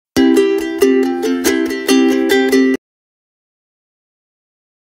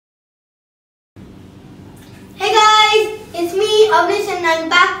and I'm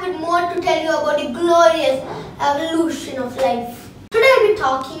back with more to tell you about the glorious evolution of life. Today I'll be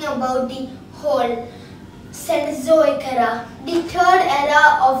talking about the whole Cenozoic Era, the third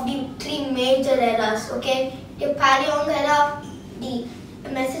era of the three major eras, okay? The Paleozoic Era, the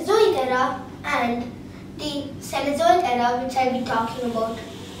Mesozoic Era and the Cenozoic Era, which I'll be talking about.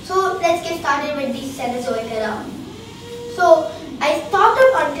 So let's get started with the Cenozoic Era. So I stopped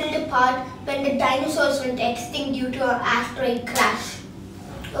up until the part when the dinosaurs went extinct due to an asteroid crash.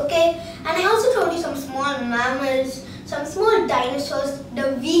 Okay, and I also told you some small mammals, some small dinosaurs,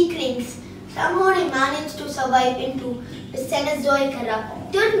 the weaklings. Somehow they managed to survive into the Cenozoic Era.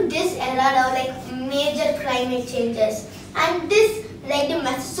 During this era, there were like major climate changes, and this, like the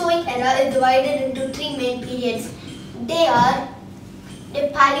Mesozoic Era, is divided into three main periods. They are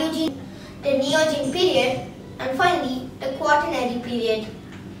the Paleogene, the Neogene period, and finally the Quaternary period.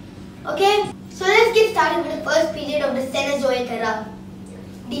 Okay, so let's get started with the first period of the Cenozoic Era,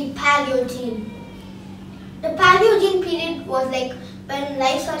 the Paleogene. The Paleogene period was like when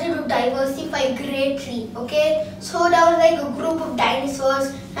life started to diversify greatly. Okay, so there was like a group of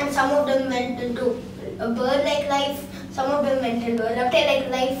dinosaurs, and some of them went into a bird-like life, some of them went into a reptile-like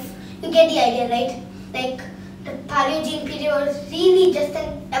life. You get the idea, right? Like the Paleogene period was really just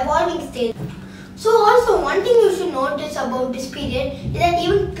an evolving stage. So also one thing you should notice about this period is that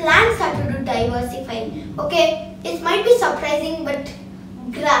even plants started to diversify. Okay, it might be surprising, but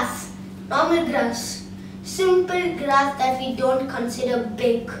grass, normal grass, simple grass that we don't consider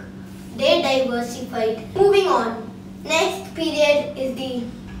big, they diversified. Moving on, next period is the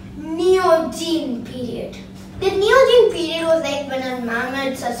Neogene period. The Neogene period was like when our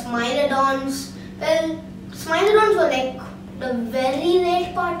mammoths or smilodons, well, smilodons were like the very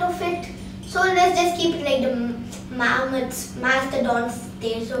late part of it. So let's just keep it like the mammoths, mastodons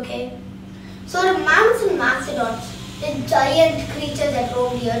stage, okay? So the mammoths and mastodons, the giant creatures that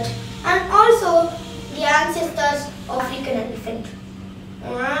roam the earth, and also the ancestors of African elephant.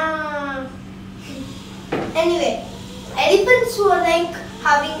 Anyway, elephants were like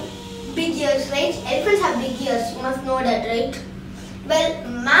having big ears, right? Elephants have big ears, you must know that, right? Well,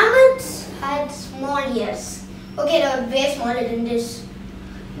 mammoths had small ears. Okay, they were way smaller than this,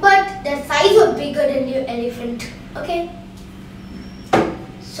 but their size was bigger than the elephant. Okay,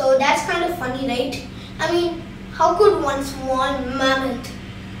 so that's kind of funny, right? I mean, how could one small mammoth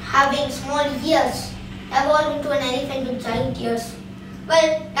having small ears evolve into an elephant with giant ears?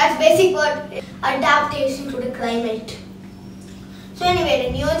 Well, that's basic word, adaptation to the climate. So anyway,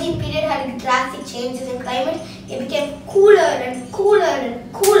 the Neogene period had drastic changes in climate. It became cooler and cooler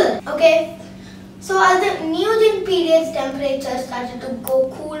and cooler. Okay, so as the Neogene period's temperature started to go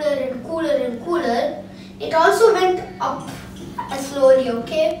cooler and cooler and cooler, it also went up slowly,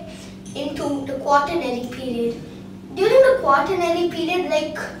 okay, into the Quaternary period. During the Quaternary period,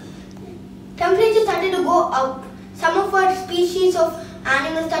 like, temperature started to go up. Some of our species of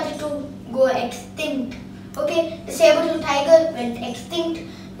animals started to go extinct. Okay, the saber-tooth tiger went extinct,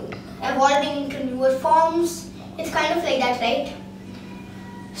 evolving into newer forms. It's kind of like that, right?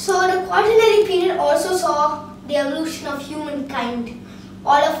 So the Quaternary period also saw the evolution of humankind.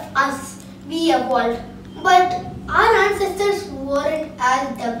 All of us, we evolved. But our ancestors weren't as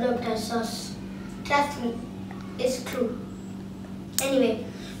developed as us. Trust me, it's true. Anyway,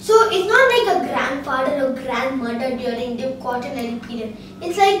 so it's not like a grandfather or grandmother during the Quaternary period.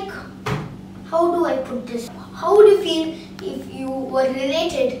 It's like, how do I put this? How would you feel if you were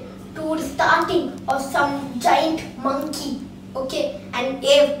related to the starting of some giant monkey, okay, an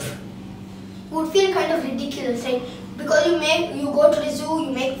ape? You would feel kind of ridiculous, right? Because you go to the zoo,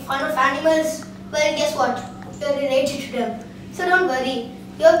 you make fun of animals. Well, guess what? You're related to them. So don't worry.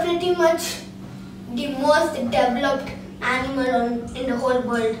 You're pretty much the most developed animal in the whole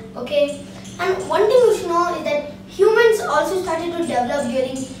world, okay? And one thing you should know is that humans also started to develop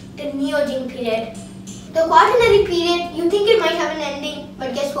during the Neogene period. The Quaternary period, you think it might have an ending,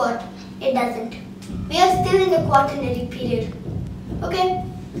 but guess what? It doesn't. We are still in the Quaternary period, okay?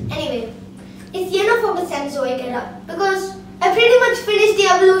 Anyway, it's enough of the Cenozoic Era because I pretty much finished the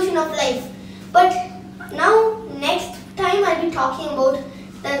evolution of life. But now, next time I'll be talking about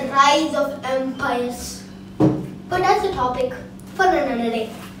the rise of empires. But that's a topic for another day.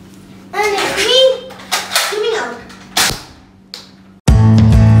 And it's me,